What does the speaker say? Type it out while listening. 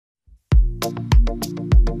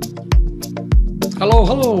Hello,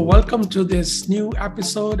 hello. Welcome to this new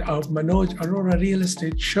episode of Manoj Arora Real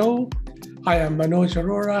Estate Show. I am Manoj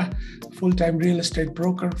Arora, full-time real estate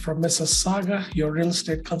broker from Mississauga, your real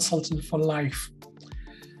estate consultant for life.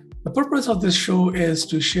 The purpose of this show is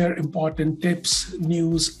to share important tips,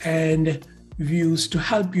 news, and views to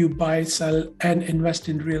help you buy, sell, and invest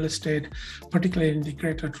in real estate, particularly in the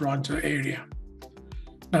Greater Toronto area.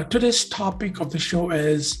 Now, today's topic of the show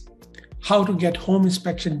is how to get home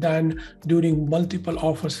inspection done during multiple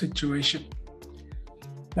offer situation.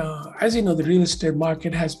 Now, as you know, the real estate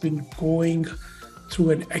market has been going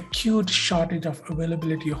through an acute shortage of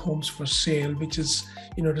availability of homes for sale, which is,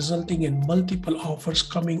 resulting in multiple offers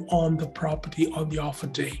coming on the property on the offer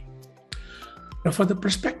day. Now, for the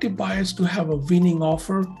prospective buyers to have a winning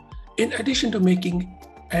offer, in addition to making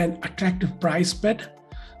an attractive price bid,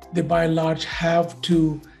 they by and large have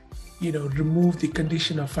to remove the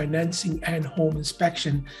condition of financing and home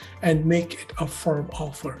inspection and make it a firm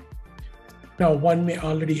offer. Now, one may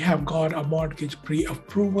already have got a mortgage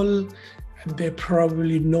pre-approval and they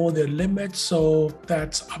probably know their limits, so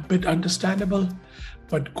that's a bit understandable.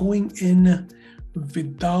 But going in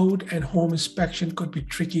without a home inspection could be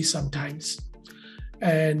tricky sometimes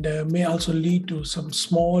and may also lead to some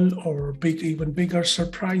small or even bigger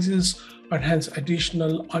surprises, and hence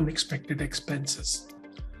additional unexpected expenses.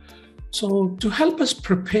 So to help us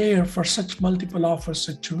prepare for such multiple offer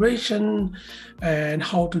situation and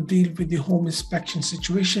how to deal with the home inspection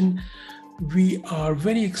situation, we are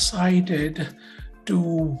very excited to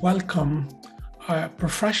welcome a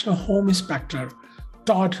professional home inspector,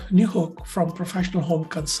 Todd Newhook from Professional Home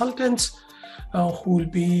Consultants, who will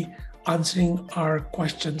be answering our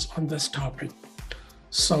questions on this topic.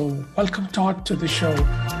 So welcome, Todd, to the show.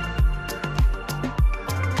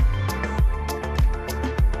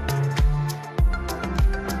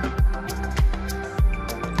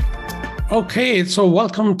 Okay, so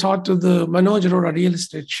welcome, Todd, to the Manoj Arora Real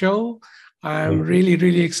Estate Show. I'm really,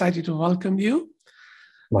 really excited to welcome you.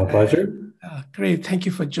 My pleasure. Great, thank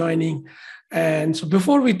you for joining. And so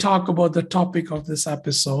before we talk about the topic of this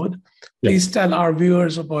episode, please tell our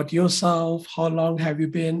viewers about yourself. How long have you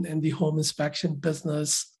been in the home inspection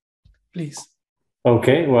business, please?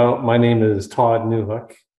 Okay, well, my name is Todd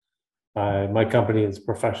Newhook. My company is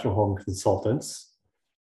Professional Home Consultants.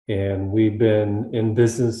 And we've been in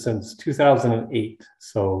business since 2008.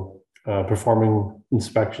 So performing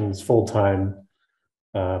inspections full-time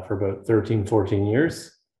for about 13, 14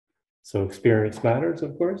 years. So experience matters,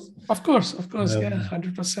 of course. Of course, yeah,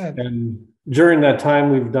 100%. And during that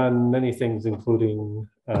time, we've done many things, including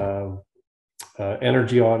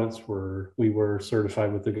energy audits where we were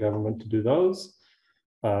certified with the government to do those.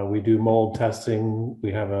 We do mold testing.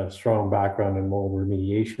 We have a strong background in mold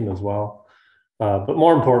remediation as well. But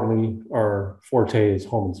more importantly, our forte is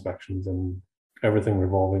home inspections and everything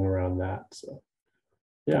revolving around that. So,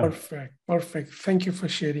 yeah. Perfect. Thank you for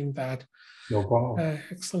sharing that. No problem.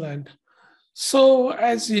 Excellent. So,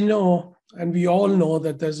 as you know, and we all know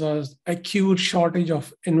that there's an acute shortage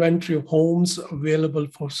of inventory of homes available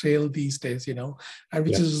for sale these days, and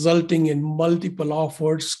which is resulting in multiple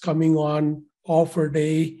offers coming on offer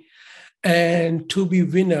day. And to be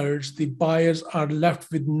winners, the buyers are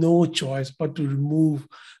left with no choice but to remove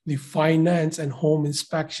the finance and home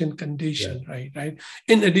inspection condition, right?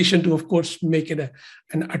 In addition to, of course, make it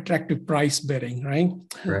an attractive price bidding, right?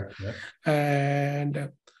 Correct. Yeah.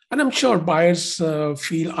 And I'm sure buyers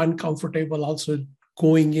feel uncomfortable also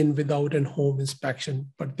going in without a home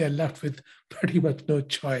inspection, but they're left with pretty much no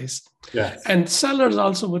choice. Yes. And sellers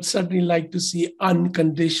also would certainly like to see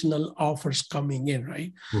unconditional offers coming in,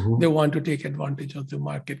 right? Mm-hmm. They want to take advantage of the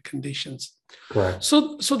market conditions. Correct.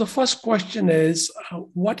 So the first question is,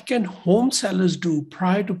 what can home sellers do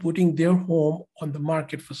prior to putting their home on the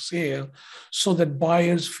market for sale so that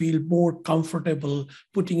buyers feel more comfortable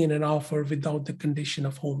putting in an offer without the condition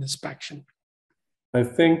of home inspection? I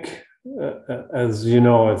think, as you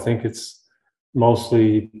know, I think it's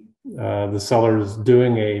mostly the sellers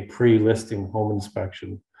doing a pre-listing home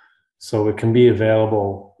inspection, so it can be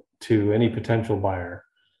available to any potential buyer.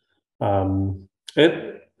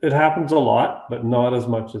 It happens a lot, but not as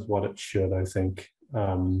much as what it should, I think.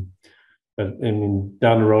 But I mean,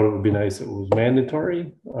 down the road, it would be nice if it was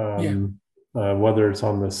mandatory, whether it's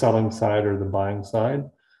on the selling side or the buying side.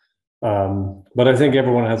 But I think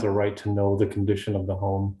everyone has a right to know the condition of the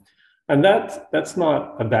home. And that's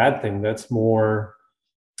not a bad thing. That's more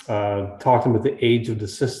talking about the age of the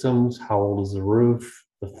systems, how old is the roof,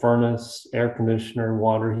 the furnace, air conditioner,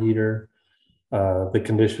 water heater, the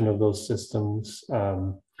condition of those systems.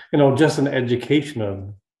 Just an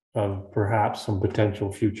education of perhaps some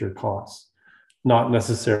potential future costs. not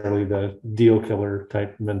necessarily the deal killer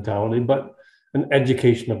type mentality, but an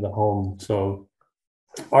education of the home. So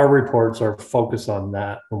our reports are focused on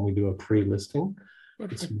that when we do a pre-listing.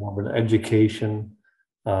 It's more of an education,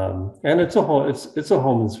 and it's a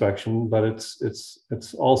home inspection, but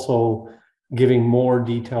it's also giving more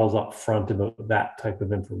details up front about that type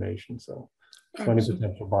of information. So any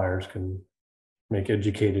potential buyers can make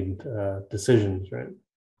educated decisions, right?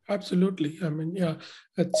 Absolutely. I mean, yeah,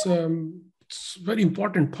 it's a very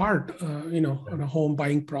important part, on a home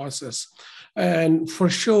buying process. And for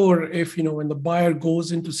sure, if, when the buyer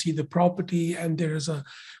goes in to see the property and there is a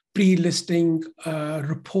pre-listing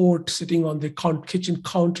report sitting on the kitchen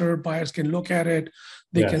counter, buyers can look at it.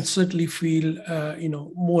 They can certainly feel,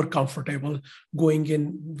 more comfortable going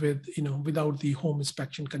in with, without the home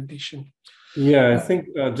inspection condition. Yeah, I think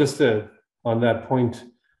on that point,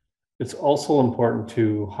 it's also important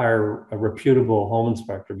to hire a reputable home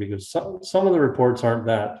inspector, because some of the reports aren't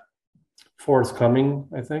that forthcoming,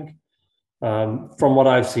 I think. From what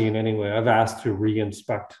I've seen anyway, I've asked to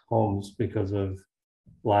re-inspect homes because of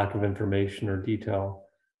lack of information or detail.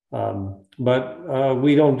 But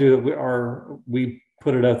we don't do it. We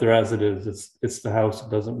put it out there as it is. It's the house. It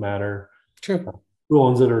doesn't matter who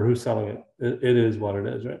owns it or who's selling it. It is what it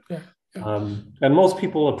is, right? Yeah. And most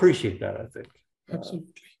people appreciate that, I think.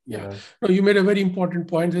 Absolutely. Yeah. No, you made a very important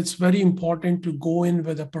point. It's very important to go in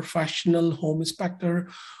with a professional home inspector,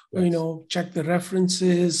 check the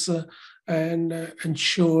references and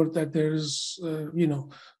ensure that there's,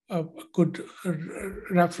 a good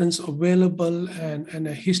reference available and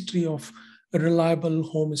a history of a reliable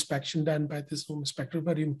home inspection done by this home inspector.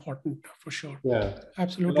 Very important for sure. Yeah,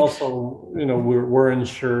 absolutely. And also, we're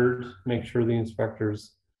insured, make sure the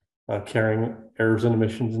inspectors carrying errors and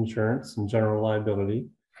omissions insurance and general liability.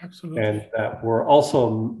 Absolutely. And that we're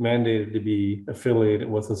also mandated to be affiliated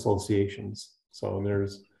with associations. So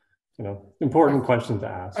there's, important questions to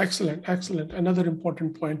ask. Excellent. Another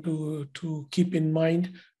important point to keep in mind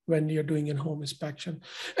when you're doing a home inspection.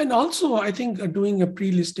 And also, I think doing a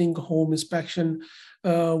pre-listing home inspection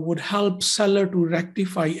would help seller to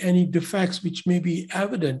rectify any defects which may be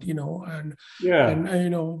evident, and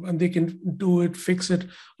they can do it, fix it.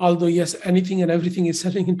 Although yes, anything and everything is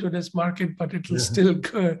selling into this market, but it will still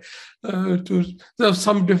go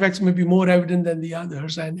some defects may be more evident than the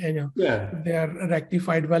others, and they are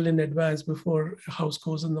rectified well in advance before a house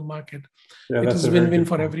goes in the market. It is win-win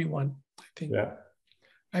for everyone, I think. Yeah.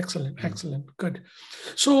 Excellent. Good.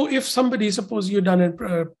 So if somebody, suppose you've done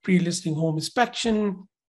a pre-listing home inspection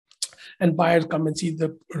and buyers come and see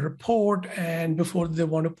the report, and before they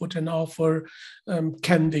want to put an offer,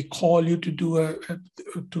 can they call you to do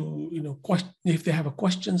if they have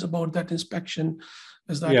questions about that inspection?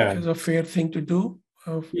 Is that is a fair thing to do?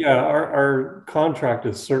 Our contract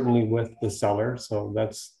is certainly with the seller, so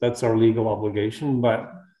that's our legal obligation, but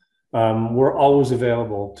we're always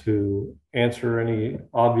available to answer any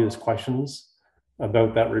obvious questions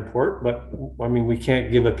about that report. But I mean, we can't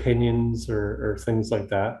give opinions or things like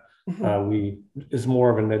that. It's more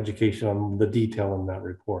of an education on the detail in that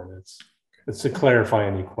report. It's to clarify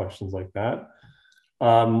any questions like that.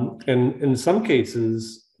 And in some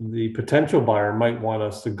cases, the potential buyer might want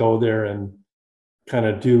us to go there and kind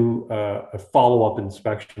of do a follow-up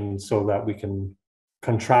inspection so that we can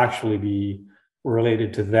contractually be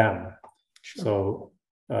related to them. So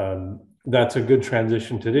that's a good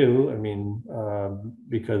transition to do. I mean,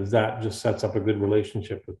 because that just sets up a good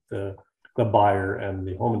relationship with the buyer and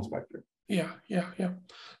the home inspector. Yeah.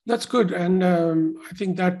 That's good. And I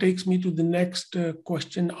think that takes me to the next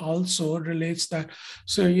question also relates that.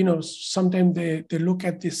 So, sometimes they look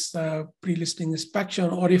at this pre-listing inspection,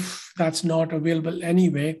 or if that's not available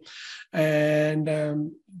anyway, and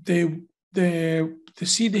they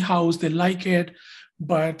see the house, they like it,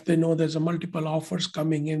 but they know there's a multiple offers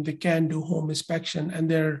coming in. They can do home inspection, and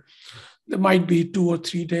there might be 2 or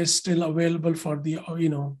 3 days still available for the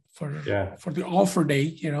for the offer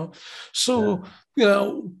date. So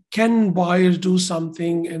can buyers do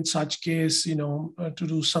something in such case, to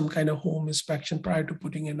do some kind of home inspection prior to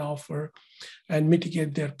putting an offer and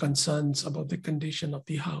mitigate their concerns about the condition of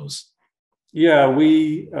the house? Yeah,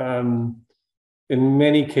 we in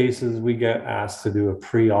many cases we get asked to do a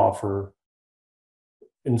pre-offer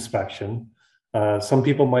inspection. Some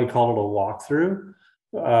people might call it a walkthrough,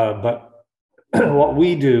 but what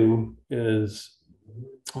we do is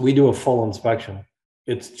we do a full inspection.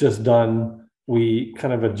 It's just done. We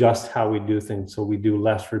kind of adjust how we do things. So we do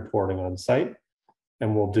less reporting on site,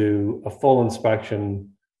 and we'll do a full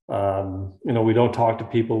inspection. We don't talk to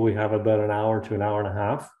people. We have about an hour to an hour and a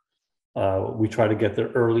half. We try to get there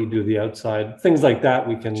early, do the outside, things like that.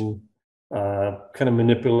 We can kind of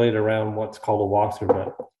manipulate around what's called a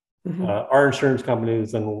walkthrough. But our insurance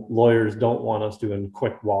companies and lawyers don't want us doing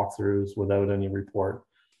quick walkthroughs without any report.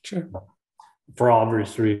 Sure. For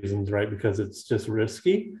obvious reasons, right? Because it's just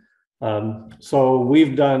risky. So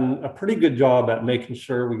we've done a pretty good job at making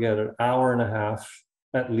sure we get an hour and a half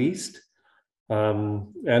at least.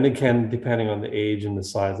 And it can, depending on the age and the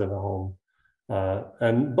size of the home.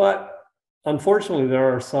 But unfortunately,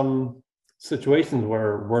 there are some situations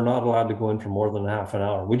where we're not allowed to go in for more than half an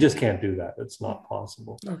hour. We just can't do that. It's not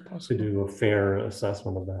possible, to do a fair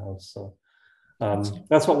assessment of the house. So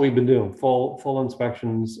that's what we've been doing, full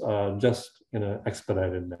inspections, just in an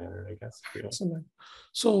expedited manner, I guess. Excellent.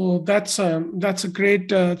 So that's a great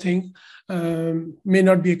thing. May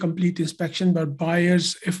not be a complete inspection, but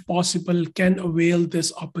buyers, if possible, can avail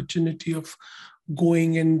this opportunity of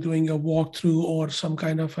going and doing a walkthrough or some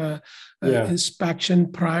kind of a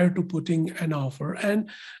inspection prior to putting an offer, and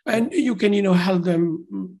you can help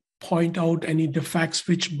them point out any defects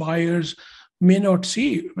which buyers may not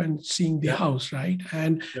see when seeing the house, right?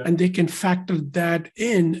 And they can factor that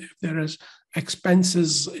in if there is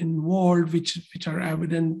expenses involved which are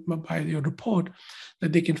evident by your report,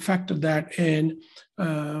 that they can factor that in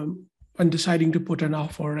when deciding to put an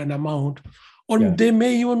offer, an amount. Or they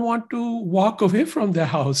may even want to walk away from their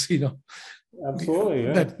house, Absolutely,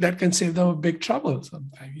 yeah. That can save them a big trouble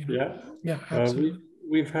sometimes. Yeah, absolutely.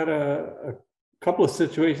 We've had a couple of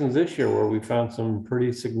situations this year where we found some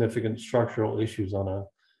pretty significant structural issues on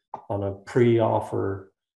a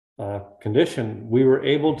pre-offer condition. We were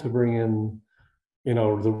able to bring in,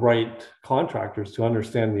 the right contractors to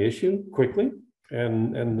understand the issue quickly,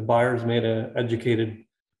 and the buyers made an educated,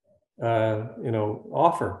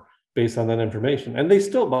 offer based on that information, and they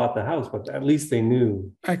still bought the house, but at least they knew.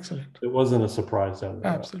 Excellent. It wasn't a surprise to them.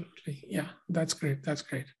 Absolutely. Yeah, that's great.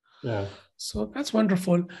 Yeah. So that's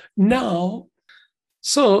wonderful. Now,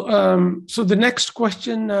 so the next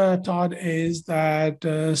question, Todd, is that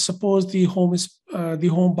suppose the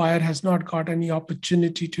home buyer has not got any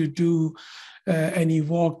opportunity to do any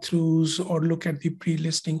walkthroughs or look at the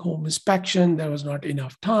pre-listing home inspection. There was not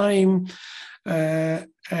enough time.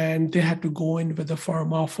 And they had to go in with a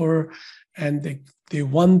firm offer, and they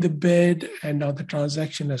won the bid, and now the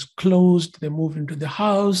transaction has closed. They moved into the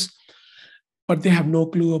house, but they have no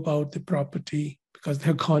clue about the property because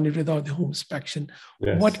they've gone in without the home inspection.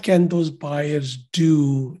 Yes. What can those buyers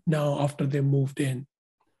do now after they moved in?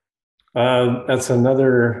 That's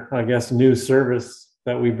another, I guess, new service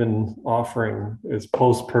that we've been offering is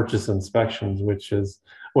post-purchase inspections, which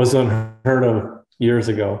was unheard of years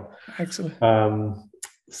ago. Excellent.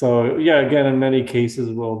 So again, in many cases,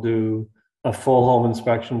 we'll do a full home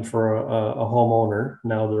inspection for a homeowner.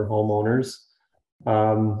 Now they're homeowners.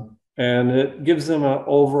 And it gives them an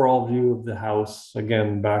overall view of the house,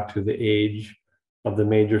 again, back to the age of the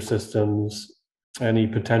major systems, any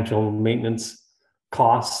potential maintenance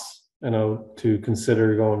costs, to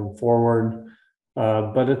consider going forward.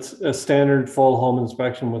 But it's a standard full home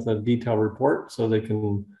inspection with a detailed report, so they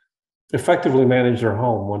can effectively manage their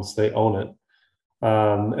home once they own it.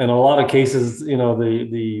 In a lot of cases,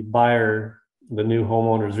 the buyer, the new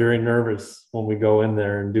homeowner, is very nervous when we go in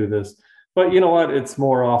there and do this. But you know what? It's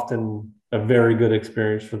more often a very good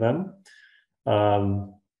experience for them.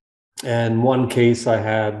 And one case I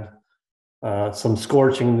had some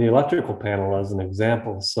scorching in the electrical panel as an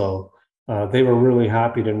example. So they were really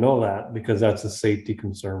happy to know that, because that's a safety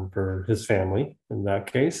concern for his family in that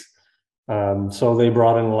case. So they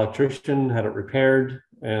brought in an electrician, had it repaired.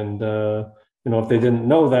 And, if they didn't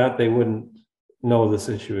know that, they wouldn't know this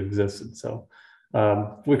issue existed. So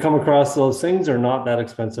we come across those things. Are not that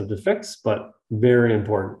expensive to fix, but very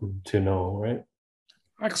important to know, right?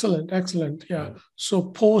 Excellent. Yeah. So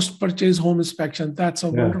post-purchase home inspection, that's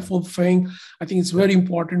a wonderful thing. I think it's very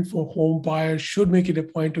important for home buyers, should make it a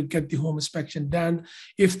point to get the home inspection done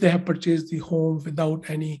if they have purchased the home without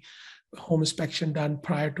any home inspection done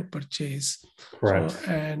prior to purchase. Correct.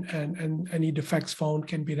 So, and any defects found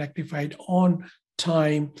can be rectified on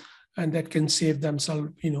time, and that can save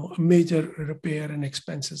themselves, a major repair and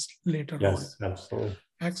expenses later on. Yes, absolutely.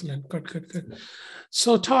 Excellent. Good.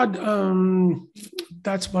 So Todd,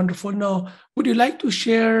 that's wonderful. Now, would you like to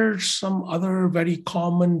share some other very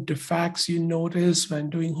common defects you notice when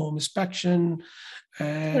doing home inspection,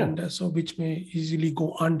 and so which may easily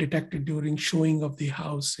go undetected during showing of the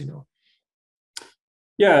house?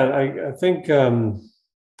 Yeah, I think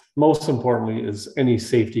most importantly is any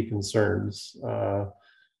safety concerns.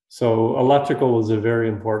 So electrical is a very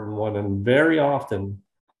important one, and very often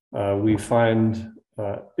we find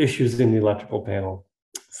issues in the electrical panel.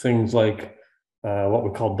 Things like what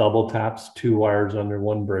we call double taps, 2 wires under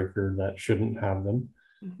 1 breaker that shouldn't have them,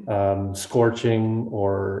 scorching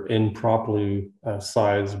or improperly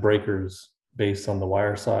sized breakers based on the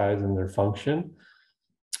wire size and their function.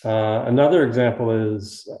 Another example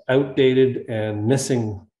is outdated and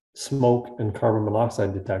missing smoke and carbon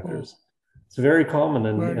monoxide detectors. It's very common,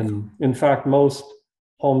 and in fact, most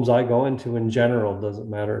homes I go into in general, doesn't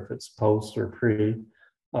matter if it's post or pre,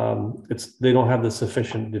 they don't have the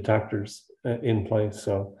sufficient detectors in place.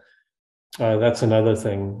 So that's another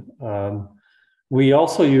thing. We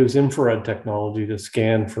also use infrared technology to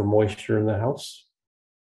scan for moisture in the house,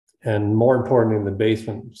 and more importantly, in the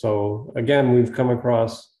basement. So again, we've come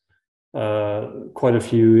across quite a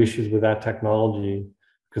few issues with that technology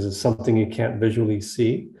because it's something you can't visually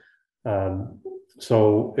see.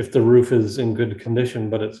 So if the roof is in good condition,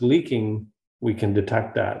 but it's leaking, we can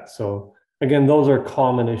detect that. So again, those are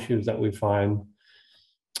common issues that we find.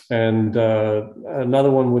 And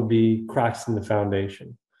another one would be cracks in the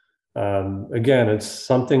foundation. Again, it's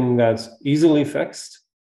something that's easily fixed,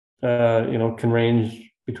 can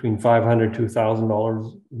range between $500 to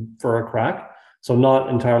 $1,000 for a crack. So not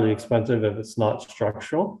entirely expensive if it's not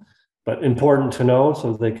structural, but important to know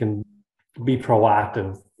so they can be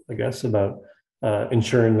proactive, I guess, about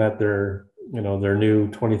ensuring that their new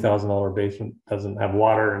 $20,000 basement doesn't have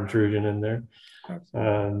water intrusion in there.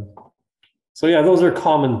 So yeah, those are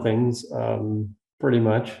common things, pretty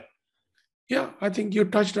much. Yeah, I think you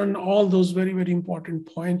touched on all those very, very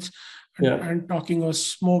important points. And talking of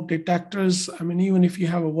smoke detectors, I mean, even if you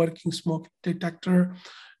have a working smoke detector,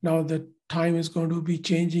 now the time is going to be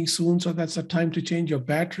changing soon. So that's the time to change your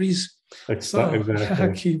batteries. Exactly.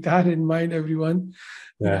 Keep that in mind, everyone.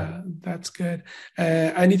 Yeah, that's good.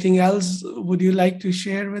 Anything else would you like to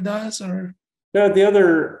share with us? Or the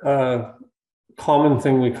other common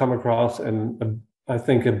thing we come across, and I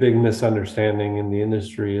think a big misunderstanding in the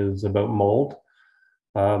industry, is about mold.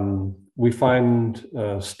 We find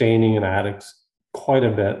staining in attics quite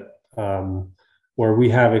a bit, where we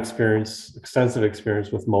have extensive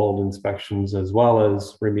experience with mold inspections as well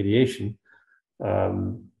as remediation.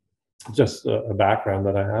 Just a background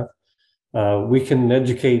that I have. We can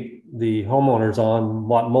educate the homeowners on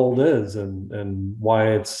what mold is and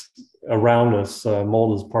why it's around us.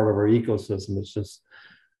 Mold is part of our ecosystem. It's just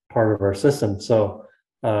part of our system. So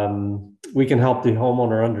we can help the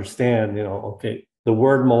homeowner understand, okay, the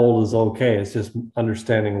word mold is okay. It's just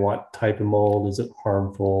understanding what type of mold. Is it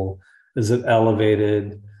harmful? Is it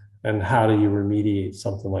elevated? And how do you remediate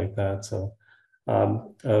something like that? So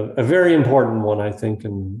a very important one, I think,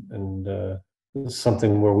 and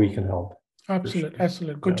something where we can help. Absolutely. Sure.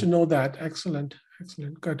 Excellent. Good to know that. Excellent.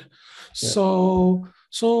 Good. So,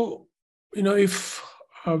 if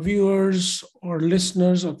viewers or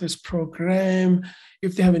listeners of this program,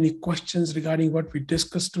 if they have any questions regarding what we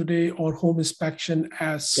discussed today or home inspection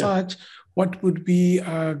as such, what would be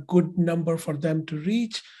a good number for them to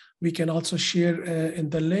reach? We can also share in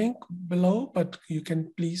the link below, but you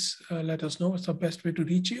can please let us know what's the best way to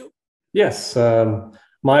reach you. Yes.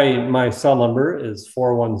 My cell number is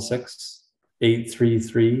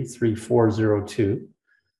 416-833-3402.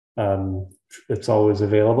 It's always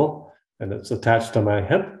available, and it's attached to my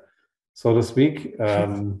hip, so to speak.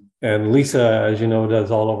 And Lisa, as you know,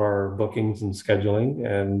 does all of our bookings and scheduling,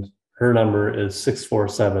 and her number is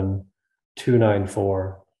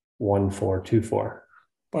 647-294-1424.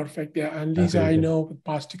 Perfect. Yeah. And Lisa, I know with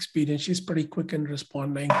past experience, she's pretty quick in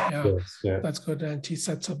responding. Yeah. That's good. And she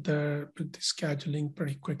sets up the scheduling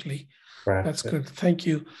pretty quickly. Right. That's good. Thank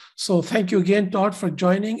you. So thank you again, Todd, for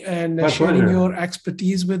joining and sharing your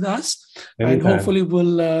expertise with us. Anytime. And hopefully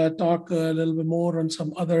we'll talk a little bit more on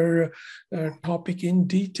some other topic in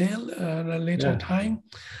detail at a later time.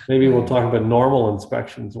 Maybe we'll talk about normal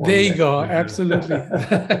inspections. There you go. Absolutely.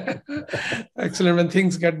 Excellent. When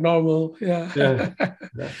things get normal. Yeah.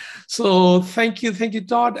 So thank you,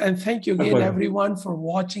 Todd. And thank you again, everyone, for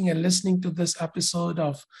watching and listening to this episode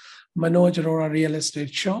of Manoj Arora Real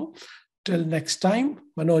Estate Show. Till next time,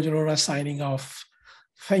 Manoj Arora signing off.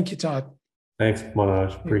 Thank you, Todd. Thanks,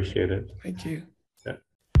 Manoj. Appreciate it. Thank you. Yeah.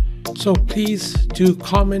 So please do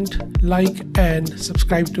comment, like, and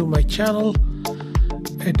subscribe to my channel.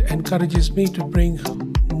 It encourages me to bring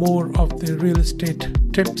more of the real estate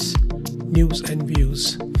tips, news, and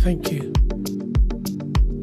views. Thank you.